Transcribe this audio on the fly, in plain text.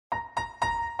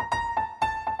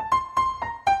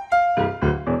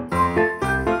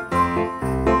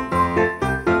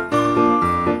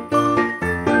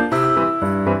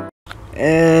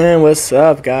And what's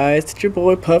up, guys? It's your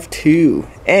boy Puff2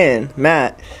 and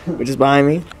Matt, which is behind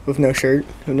me with no shirt.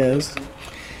 Who knows?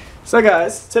 So,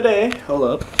 guys, today, hold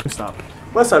up, stop.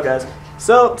 What's up, guys?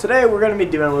 So today we're gonna be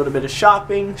doing a little bit of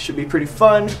shopping. Should be pretty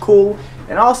fun, cool,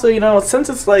 and also, you know, since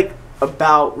it's like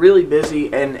about really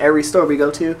busy and every store we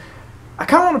go to, I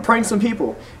kind of want to prank some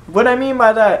people. What I mean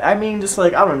by that, I mean just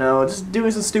like, I don't know, just doing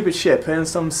some stupid shit, putting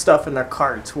some stuff in their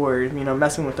carts, or, you know,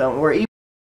 messing with them, or even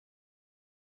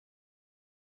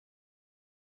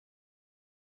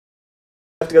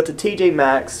have to go to TJ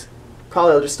Maxx,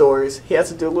 probably other stores. He has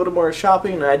to do a little more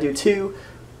shopping than I do too,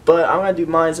 but I'm going to do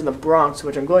mine in the Bronx,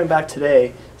 which I'm going back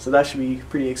today, so that should be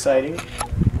pretty exciting.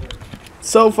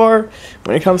 So far,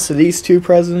 when it comes to these two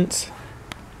presents,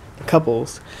 the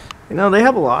couples, you know, they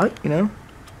have a lot, you know.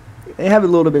 They have a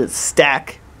little bit of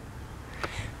stack.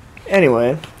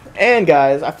 Anyway, and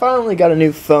guys, I finally got a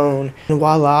new phone, and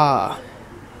voila.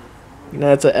 You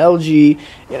know, it's an LG,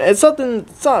 you know, it's something,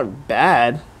 it's not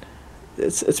bad.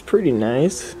 It's pretty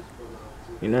nice,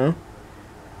 you know.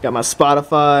 Got my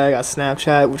Spotify, got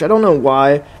Snapchat, which I don't know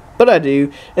why, but I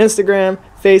do. Instagram,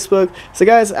 Facebook. So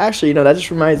guys, actually, you know, that just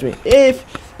reminds me, if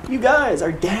you guys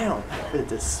are down with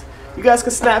this, you guys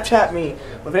can Snapchat me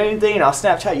with anything, and I'll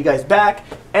Snapchat you guys back.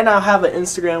 And I'll have an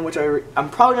Instagram, which I'm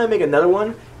probably going to make another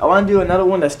one. I want to do another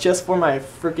one that's just for my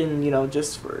freaking, you know,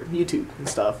 just for YouTube and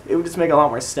stuff. It would just make a lot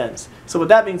more sense. So with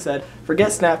that being said, forget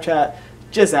Snapchat,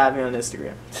 just add me on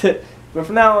Instagram. But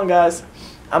from now on, guys,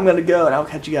 I'm going to go, and I'll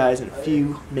catch you guys in a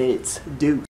few minutes.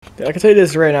 Dude, I can tell you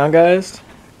this right now, guys.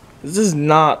 This is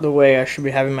not the way I should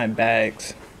be having my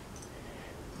bags.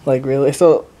 Like, really.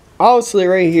 So, obviously,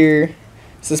 right here,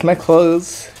 this is my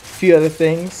clothes, a few other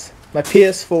things, my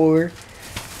PS4,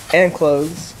 and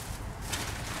clothes,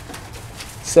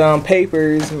 some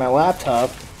papers, and my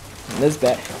laptop, and this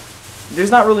bag. There's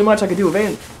not really much I can do with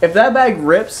it. If that bag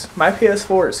rips, my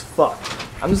PS4 is fucked.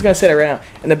 I'm just gonna say that right now.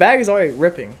 And the bag is already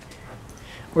ripping.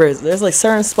 Whereas there's like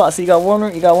certain spots. So you got one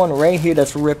right here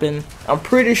that's ripping. I'm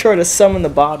pretty sure there's some in the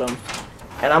bottom.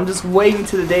 And I'm just waiting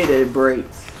to the day that it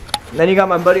breaks. And then you got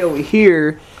my buddy over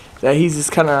here that he's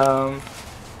just kind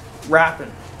of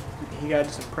wrapping. He got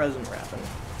just a present wrapping.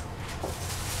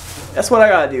 That's what I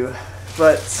gotta do.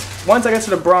 But once I get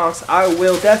to the Bronx, I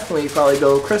will definitely probably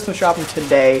go Christmas shopping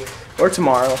today or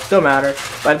tomorrow. Don't matter.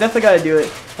 But I definitely gotta do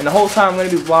it. And the whole time I'm gonna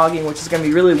be vlogging, which is gonna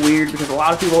be really weird because a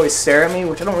lot of people always stare at me,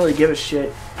 which I don't really give a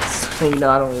shit. So, you know,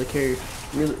 I don't really care.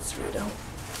 Really don't.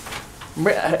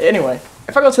 Anyway,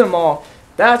 if I go to the mall,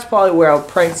 that's probably where I'll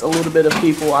prank a little bit of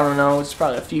people. I don't know, just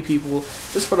probably a few people,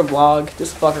 just for the vlog,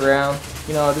 just fuck around.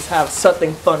 You know, just have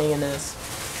something funny in this.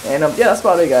 And yeah, that's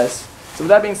about it, guys. So with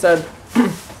that being said,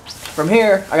 from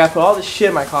here, I gotta put all this shit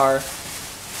in my car.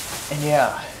 And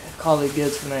yeah, call it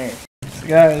goods from there. So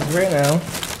guys, right now,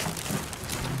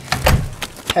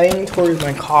 heading towards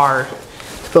my car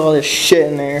to put all this shit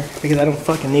in there because I don't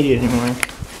fucking need it anymore.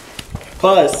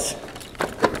 Plus,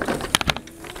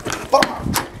 fuck,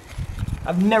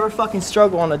 I've never fucking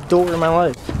struggled on a door in my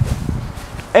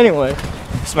life. Anyway,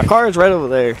 so my car is right over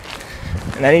there,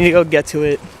 and I need to go get to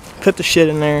it, put the shit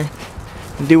in there,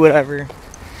 and do whatever.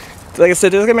 So like I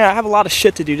said, I have a lot of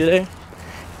shit to do today.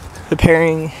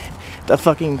 Preparing the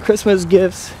fucking Christmas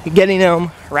gifts, getting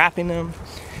them, wrapping them.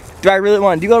 Do I really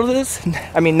want to do all of this?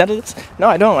 I mean, none of this? No,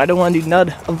 I don't. I don't want to do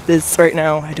none of this right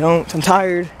now. I don't. I'm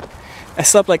tired. I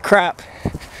slept like crap.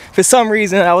 For some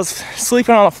reason, I was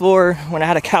sleeping on the floor when I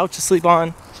had a couch to sleep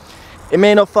on. It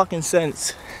made no fucking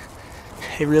sense.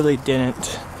 It really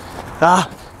didn't. Bam.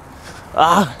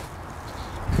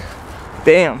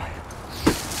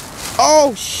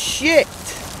 Oh, shit.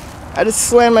 I just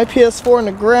slammed my PS4 on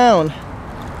the ground.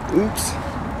 Oops.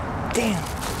 Damn.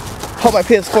 Hope my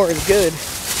PS4 is good.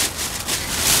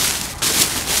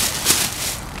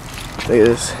 Look at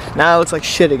this. Now it looks like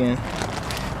shit again.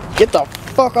 Get the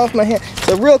fuck off my hand.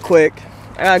 So real quick,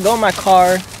 I gotta go in my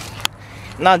car.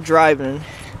 I'm not driving.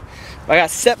 But I gotta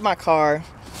set my car.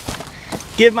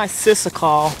 Give my sis a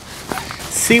call.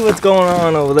 See what's going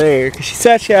on over there. Because she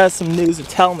said she has some news to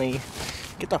tell me.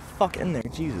 Get the fuck in there.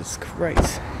 Jesus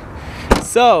Christ.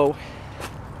 So,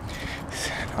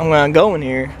 I'm gonna go in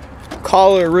here.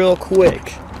 Call her real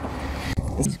quick.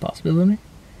 Is this a possibility?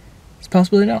 It's a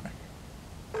possibility not.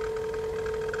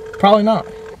 Probably not.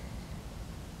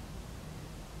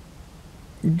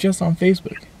 You're just on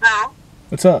Facebook. No.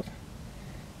 What's up?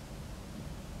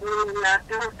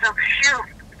 Shoot.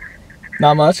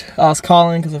 Not much. I was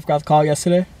calling because I forgot to call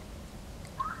yesterday.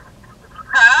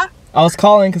 Huh? I was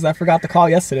calling because I forgot to call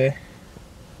yesterday.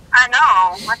 I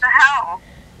know. What the hell?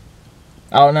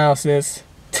 I don't know, sis.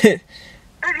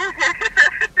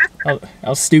 I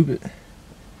was stupid.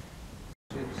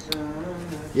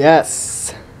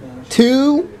 Yes.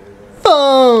 2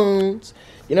 phones.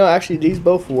 You know, actually, these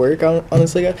both work,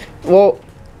 honestly, guys. Well,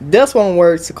 this one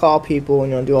works to call people,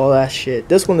 you know, do all that shit.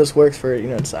 This one just works for, you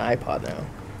know, it's an iPod now.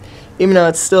 Even though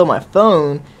it's still my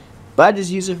phone, but I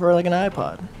just use it for, like, an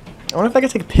iPod. I wonder if I can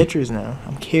take pictures now.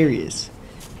 I'm curious.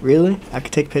 Really? I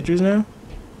could take pictures now?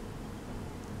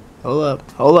 Hold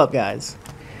up, guys.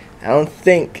 I don't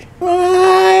think.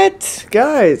 What?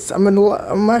 Guys,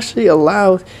 I'm actually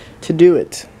allowed to do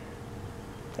it.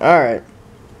 Alright.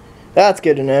 That's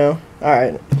good to know.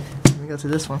 Alright. Let me go to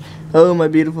this one. Oh, my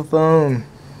beautiful phone.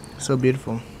 So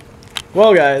beautiful.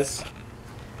 Well, guys.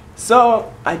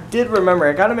 So, I did remember,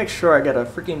 I gotta make sure I get a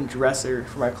freaking dresser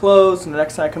for my clothes and the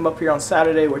next time I come up here on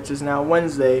Saturday, which is now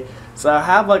Wednesday. So I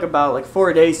have like about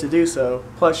 4 days to do so,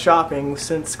 plus shopping,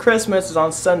 since Christmas is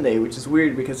on Sunday, which is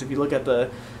weird because if you look at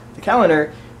the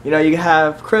calendar, you know, you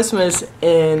have Christmas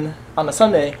on a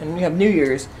Sunday, and then you have New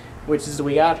Year's, which is the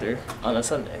week after, on a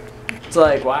Sunday. It's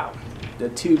like, wow, the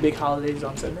 2 big holidays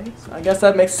on Sundays. I guess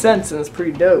that makes sense and it's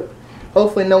pretty dope.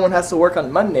 Hopefully no one has to work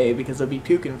on Monday because they'll be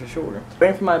puking for sure.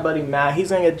 Waiting for my buddy Matt. He's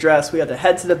gonna get dressed. We have to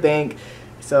head to the bank.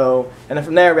 So, and then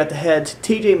from there we have to head to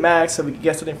TJ Maxx so we can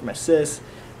get something for my sis.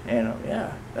 And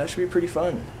yeah, that should be pretty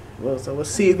fun. Well, so we'll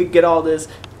see if we can get all this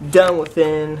done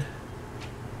within.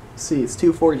 Let's see, it's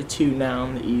 2:42 now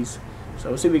on the east. So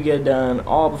we'll see if we can get it done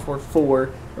all before 4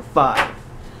 or 5.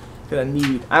 Cause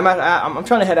I'm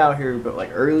trying to head out here, but like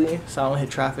early, so I don't hit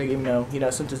traffic. Even though, you know,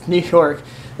 since it's New York,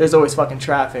 there's always fucking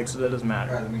traffic, so that doesn't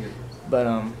matter. Right, but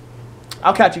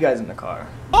I'll catch you guys in the car.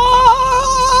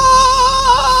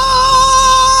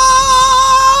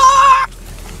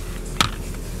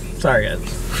 Sorry,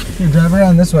 guys. You drive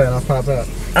around this way, and I'll pop out.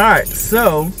 All right,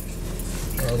 so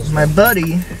my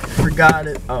buddy forgot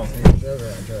it. Oh, drive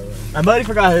around. My buddy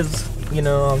forgot his, you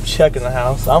know, check in the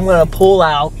house. So I'm gonna pull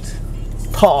out.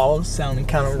 Pause, sounding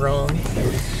kind of wrong.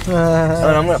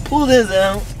 And I'm gonna pull this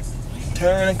out,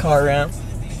 turn the car around,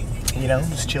 you know,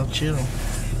 just chill.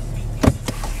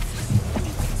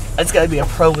 That's gotta be a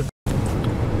pro with.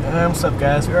 What's up,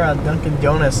 guys? We're at Dunkin'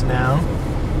 Donuts now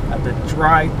at the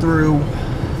drive-through.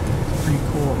 Pretty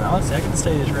cool. Now let's see, I can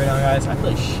say this right now, guys. I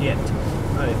feel like shit.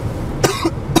 But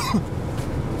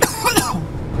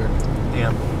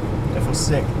damn, I feel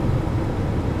sick. I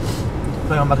feel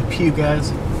like I'm about to puke,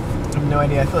 guys. I have no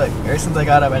idea. I feel like ever since I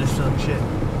got up, I just feel like shit.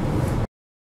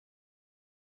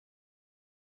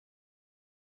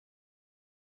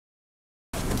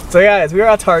 So guys, we are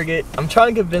at Target. I'm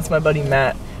trying to convince my buddy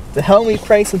Matt to help me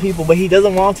prank some people, but he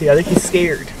doesn't want to. I think he's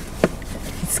scared.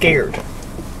 He's scared.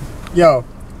 Yo,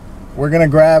 we're gonna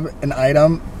grab an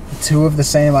item, 2 of the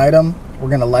same item. We're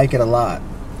gonna like it a lot.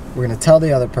 We're gonna tell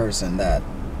the other person that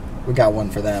we got one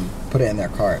for them, put it in their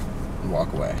cart, and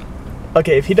walk away.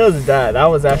 Okay, if he does that, that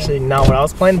was actually not what I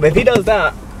was planning. But if he does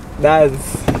that, I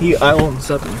own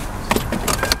something.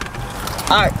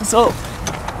 Alright, so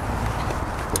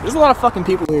there's a lot of fucking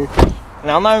people here.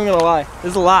 And I'm not even gonna lie,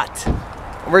 there's a lot.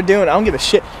 We're doing, I don't give a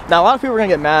shit. Now a lot of people are gonna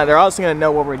get mad, they're obviously gonna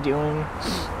know what we're doing.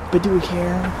 But do we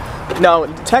care? No,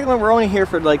 technically we're only here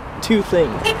for like 2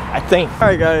 things, I think.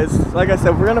 Alright guys, like I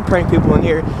said, we're gonna prank people in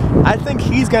here. I think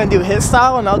he's gonna do his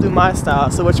style and I'll do my style.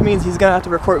 So which means he's gonna have to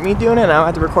record me doing it and I'll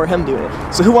have to record him doing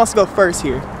it. So who wants to go first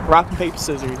here? Rock, paper,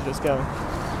 scissors, just go.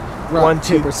 Rock, 1,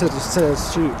 2. paper, scissors,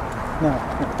 says shoot. No.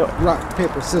 Rock,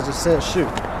 paper, scissors, says shoot.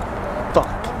 Fuck.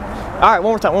 Alright,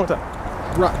 one more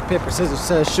time. Rock, paper, scissors,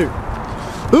 says shoot.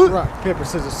 Rock, paper,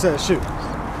 scissors, says shoot.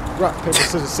 Rock, paper,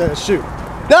 scissors, says shoot.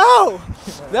 No!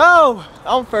 No!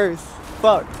 I'm first.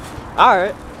 Fuck.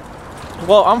 Alright.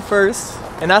 Well, I'm first.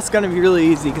 And that's gonna be really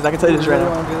easy because I can tell you this right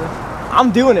now.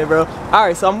 I'm doing it, bro.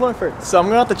 Alright, so I'm going first. So I'm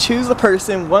gonna have to choose the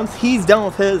person once he's done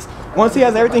with his. Once he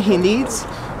has everything he needs,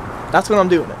 that's when I'm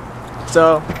doing it.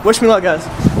 So, wish me luck, guys.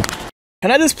 Can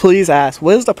I just please ask,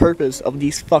 what is the purpose of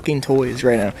these fucking toys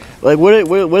right now? Like, what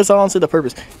is honestly the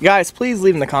purpose? Guys, please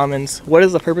leave in the comments, what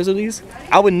is the purpose of these?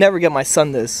 I would never get my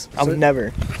son this. I would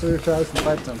never. So your child can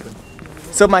fight something.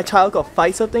 So my child can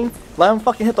fight something? Let him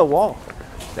fucking hit the wall.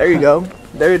 There you go.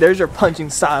 There's your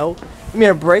punching style. Give me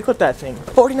a break with that thing.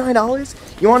 $49?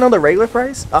 You wanna know the regular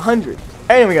price? $100.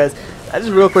 Anyway, guys, I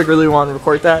just real quick really want to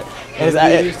record that.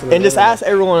 And just ask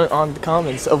everyone on the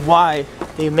comments of why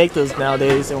they make those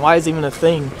nowadays and why it's even a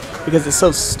thing, because it's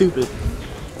so stupid.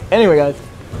 Anyway guys,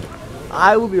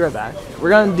 I will be right back.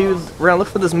 We're gonna look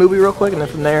for this movie real quick, and then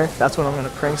from there, that's when I'm gonna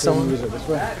prank someone.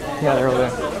 Yeah, they're over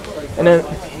there. And then,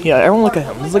 yeah, everyone look at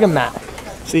him. Just look at Matt.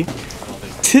 See?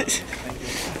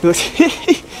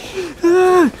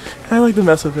 I like to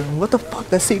mess with him. What the fuck?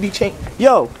 That CD chain.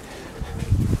 Yo,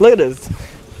 look at this.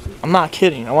 I'm not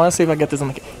kidding. I want to see if I get this on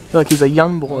the. Look, he's a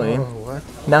young boy. Oh, what?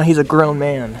 Now he's a grown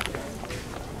man.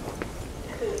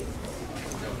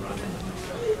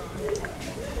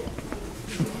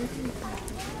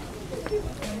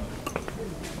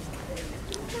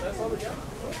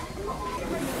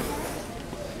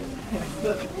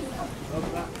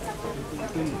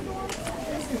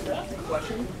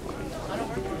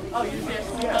 Oh, you just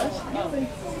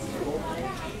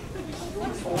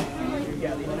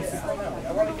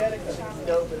I want to get it because it's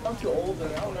dope, but I'm too old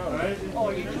and I don't know. Right. Oh,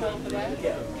 you're too old for that?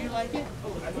 Yeah. Do you like it?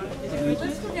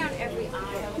 Let's go down every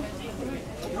aisle.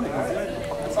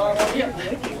 That's all I want. Yeah.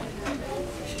 Thank you.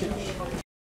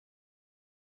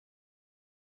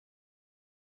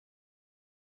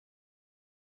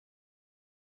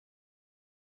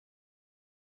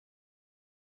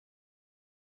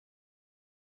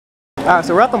 Alright,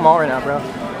 so we're at the mall right now, bro.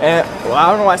 And well, I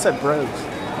don't know why I said bros.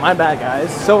 My bad,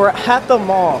 guys. So we're at the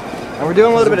mall and we're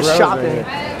doing a little bit of shopping.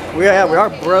 Right, we are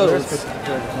bros.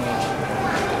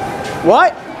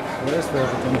 What? Where's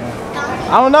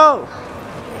I don't know.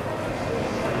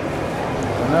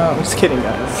 No. I'm just kidding,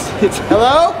 guys.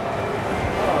 Hello?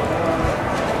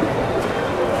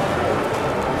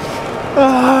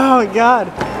 Oh my god.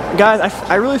 Guys,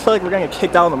 I really feel like we're gonna get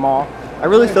kicked out of the mall. I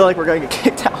really feel like we're gonna get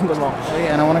kicked out of the mall. Oh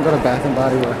yeah, and I want to go to Bath and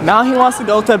Body Works. Now he wants to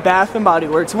go to Bath and Body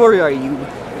Works. Where are you?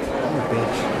 I'm a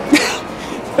bitch.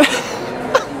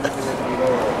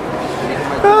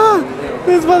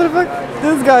 This motherfucker.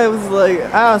 This guy was like,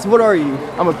 ass, what are you?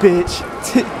 I'm a bitch.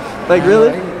 Like,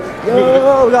 really?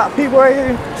 Yo, we got people right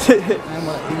here. I'm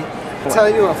gonna eat. I'll tell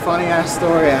you a funny ass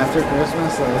story after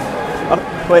Christmas.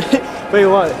 Wait,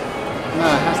 what? No,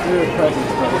 it has to do with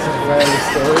presents, but it's a very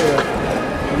story. Like,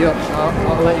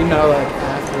 I'll let you know like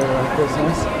after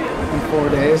Christmas in 4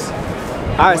 days.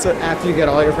 Alright, so after you get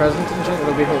all your presents and shit,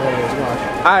 it'll be hilarious. Watch.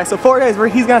 Alright, so 4 days where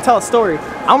he's gonna tell a story.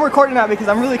 I'm recording that because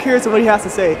I'm really curious of what he has to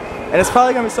say. And it's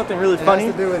probably gonna be something really funny. It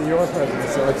has to do with your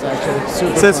presents, so it's actually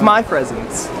super So it's fun. my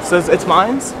presents. So it's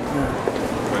mine's?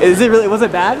 Yeah. Is it really, was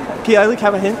it bad? Can I like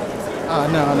have a hint?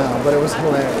 No, but it was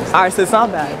hilarious. Alright, so it's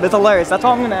not bad, but it's hilarious. That's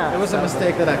all I'm gonna ask. It was a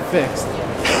mistake that I fixed.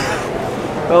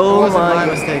 Oh, it wasn't my God.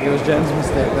 mistake, it was Jen's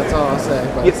mistake. That's all I'll say.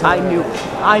 But Yes, I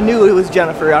knew it was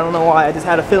Jennifer. I don't know why. I just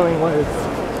had a feeling it was.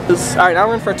 Alright, now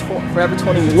we're in for Forever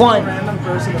 21. Random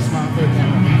person to smile for the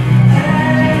camera.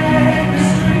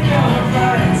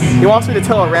 He wants me to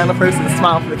tell a random person to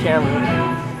smile for the camera.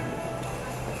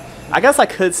 I guess I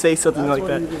could say something like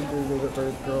that. That's what you can do to the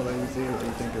first girl that you see. What do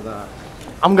you think of that?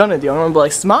 I'm gonna be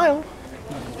like, smile.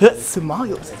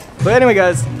 Smiles. But anyway,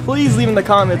 guys, please leave in the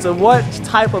comments of what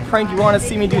type of prank you want to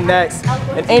see me do next.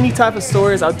 And any type of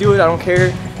stories, I'll do it. I don't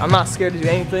care. I'm not scared to do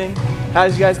anything.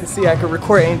 As you guys can see, I could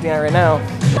record anything right now.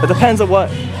 It depends on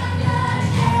what.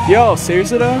 Yo,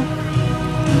 seriously though?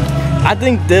 I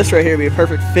think this right here would be a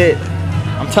perfect fit.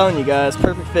 I'm telling you guys,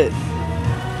 perfect fit.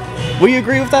 Will you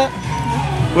agree with that?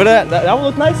 Would that would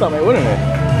look nice on me, wouldn't it?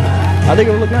 I think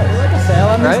it would look nice. Is there like a sale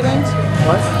on these things?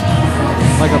 What?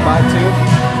 Like a buy two?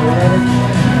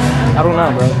 I don't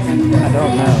know, bro. I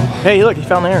don't know. Hey, look, he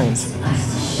found the earrings.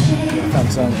 Found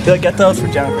some. Look, get those for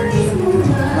Jennifer.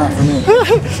 Not for me.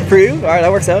 For you? Alright,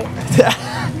 that works out.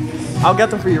 I'll get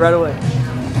them for you right away.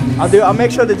 I'll make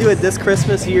sure to do it this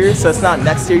Christmas year, so it's not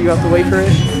next year you have to wait for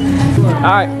it.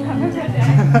 Alright.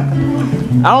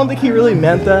 I don't think he really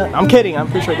meant that. I'm kidding, I'm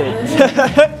pretty sure he did.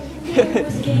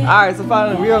 Alright, so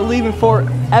finally we are leaving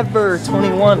Forever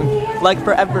 21. Like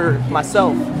forever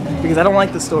myself. Because I don't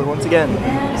like the store once again.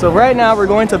 So right now we're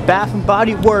going to Bath and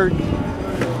Body Works.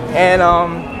 And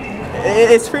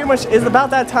it's pretty much, it's about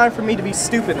that time for me to be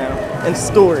stupid now. And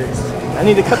stories. I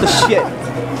need to cut the shit.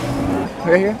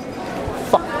 Right here?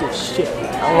 Fuck this shit.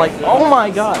 I'm like, oh my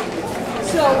god.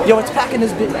 Yo, it's packing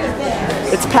this bitch.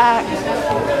 It's packed.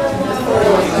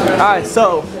 Alright,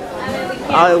 so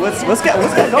let's get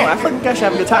going. I feel like we guys should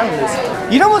have a good time with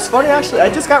this. You know what's funny actually? I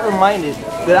just got reminded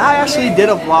that I actually did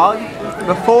a vlog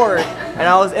before and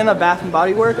I was in a Bath and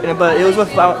Body Works, but it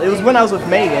was when I was with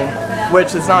Megan,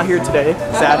 which is not here today,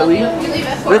 sadly.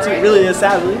 Which it really is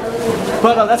sadly.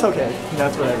 But that's okay.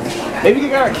 That's whatever. Maybe you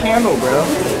can get her a candle, bro.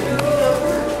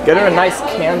 Get her a nice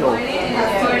candle.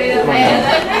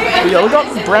 Yo, look at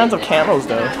all these brands of candles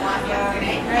though.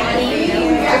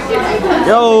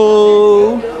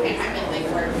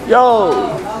 Yo!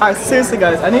 Alright, seriously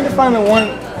guys, I need to find the one.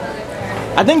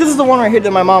 I think this is the one right here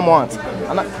that my mom wants.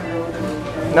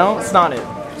 No, it's not it.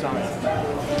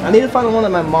 I need to find the one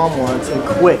that my mom wants and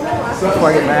quick before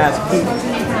I get my ass beat.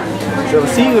 So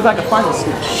see if I can find this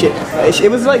stupid shit.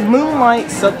 It was like Moonlight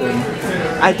something.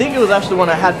 I think it was actually the one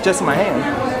I had just in my hand.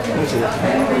 Let me see.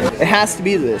 It has to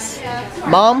be this.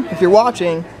 Mom, if you're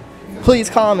watching, please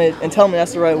comment and tell me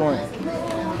that's the right one.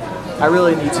 I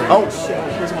really need to. Oh shit!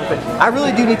 Here's one thing. I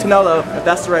really do need to know though if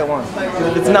that's the right one.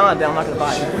 If it's not, then I'm not gonna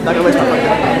buy it. I'm not gonna waste my money.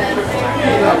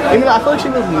 Even though I feel like she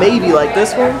was maybe like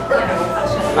this one.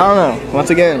 I don't know. Once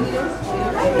again,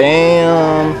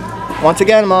 bam. Once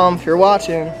again, Mom, if you're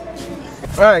watching.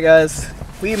 All right, guys,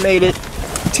 we made it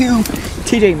to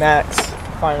TJ Maxx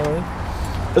finally.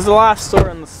 This is the last store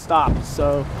in the stop,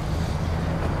 so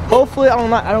hopefully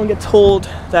I don't get told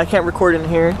that I can't record in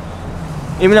here.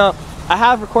 Even though I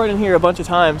have recorded in here a bunch of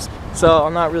times, so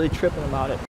I'm not really tripping about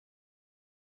it.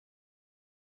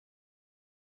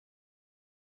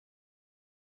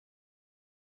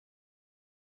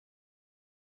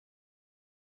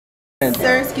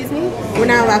 Sir, excuse me? We're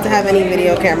not allowed to have any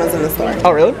video cameras in the store.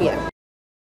 Oh, really? Yeah.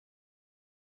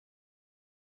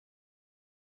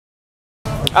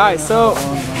 Alright, so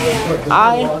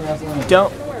I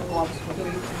don't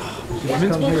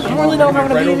really know if I'm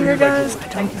gonna be in here, guys. I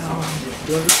don't know.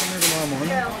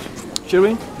 Should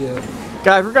we? Yeah.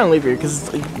 Guys, we're gonna leave here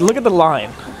because look at the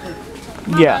line.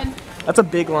 Yeah, that's a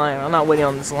big line. I'm not waiting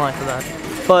on this line for that.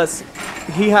 Plus,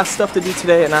 he has stuff to do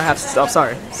today, and I have stuff.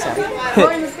 Sorry.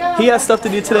 He has stuff to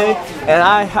do today, and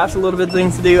I have a little bit of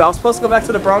things to do. I was supposed to go back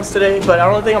to the Bronx today, but I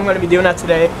don't think I'm gonna be doing that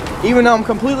today. Even though I'm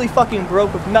completely fucking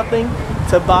broke with nothing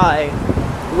to buy,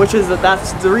 which is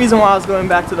that's the reason why I was going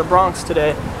back to the Bronx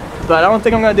today. But I don't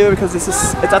think I'm gonna do it because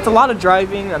that's a lot of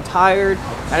driving. I'm tired.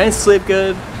 I didn't sleep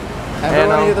good.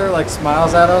 Everyone either like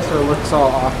smiles at us or looks all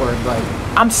awkward. Like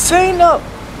I'm saying no.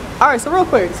 All right, so real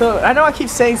quick. So I know I keep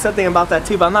saying something about that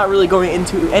too, but I'm not really going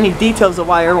into any details of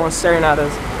why everyone's staring at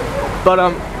us.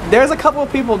 But there's a couple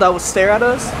of people that will stare at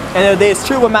us, and it's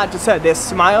true what Matt just said. They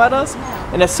smile at us,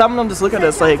 and then some of them just look at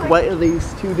us like, "What are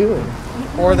these two doing?"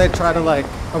 or they try to like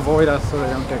avoid us so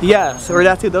they don't get. Yes, or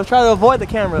that too. They'll try to avoid the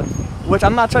camera, which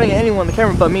I'm not trying to get anyone on the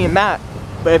camera but me and Matt.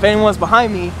 But if anyone's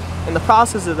behind me in the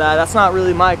process of that, that's not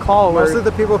really my call. Most of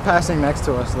the people passing next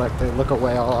to us, like they look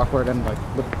away all awkward and like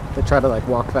they try to like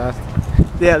walk fast.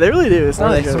 Yeah, they really do. It's or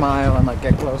not they a joke. smile and like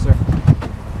get closer.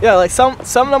 Yeah, like some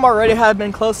of them already have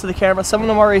been close to the camera. Some of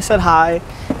them already said hi.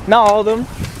 Not all of them.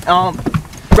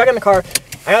 Back in the car.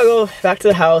 I gotta go back to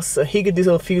the house so he could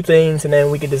do a few things and then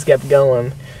we could just get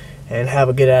going and have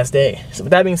a good ass day. So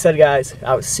with that being said, guys,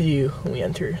 I will see you when we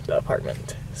enter the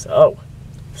apartment. So,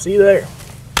 see you there.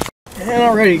 And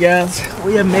alrighty, guys,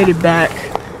 we have made it back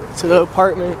to the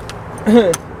apartment.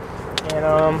 And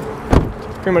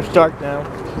it's pretty much dark now,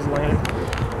 which is lame.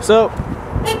 So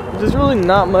there's really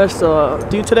not much to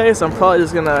do today, so I'm probably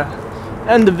just gonna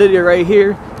end the video right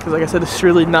here because, like I said, there's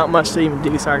really not much to even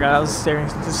do. Sorry, guys, I was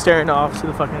just staring off to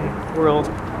the fucking world.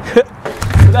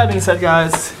 With that being said,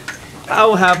 guys, I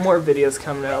will have more videos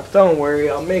coming out. Don't worry,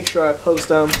 I'll make sure I post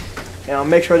them, and I'll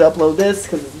make sure to upload this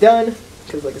because it's done.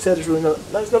 Because, like I said, there's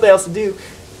nothing else to do.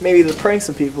 Maybe to prank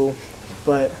some people,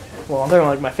 but well, they're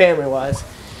like my family-wise.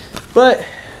 But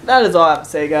that is all I have to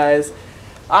say, guys.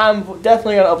 I'm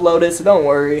definitely going to upload it, so don't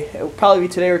worry. It will probably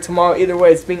be today or tomorrow. Either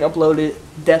way, it's being uploaded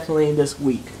definitely this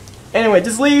week. Anyway,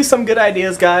 just leave some good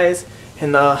ideas, guys,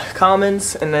 in the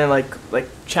comments, and then like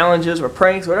challenges or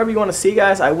pranks, whatever you want to see,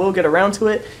 guys. I will get around to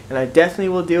it, and I definitely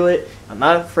will do it. I'm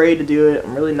not afraid to do it.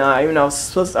 I'm really not. Even though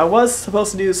I was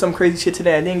supposed to do some crazy shit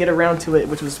today, I didn't get around to it,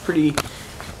 which was pretty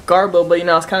garbled. But you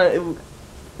know, it's kind of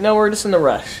we're just in a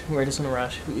rush.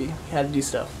 We had to do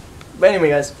stuff. But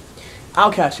anyway, guys,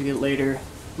 I'll catch you later.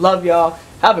 Love y'all.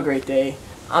 Have a great day.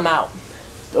 I'm out.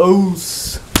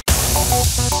 Dose.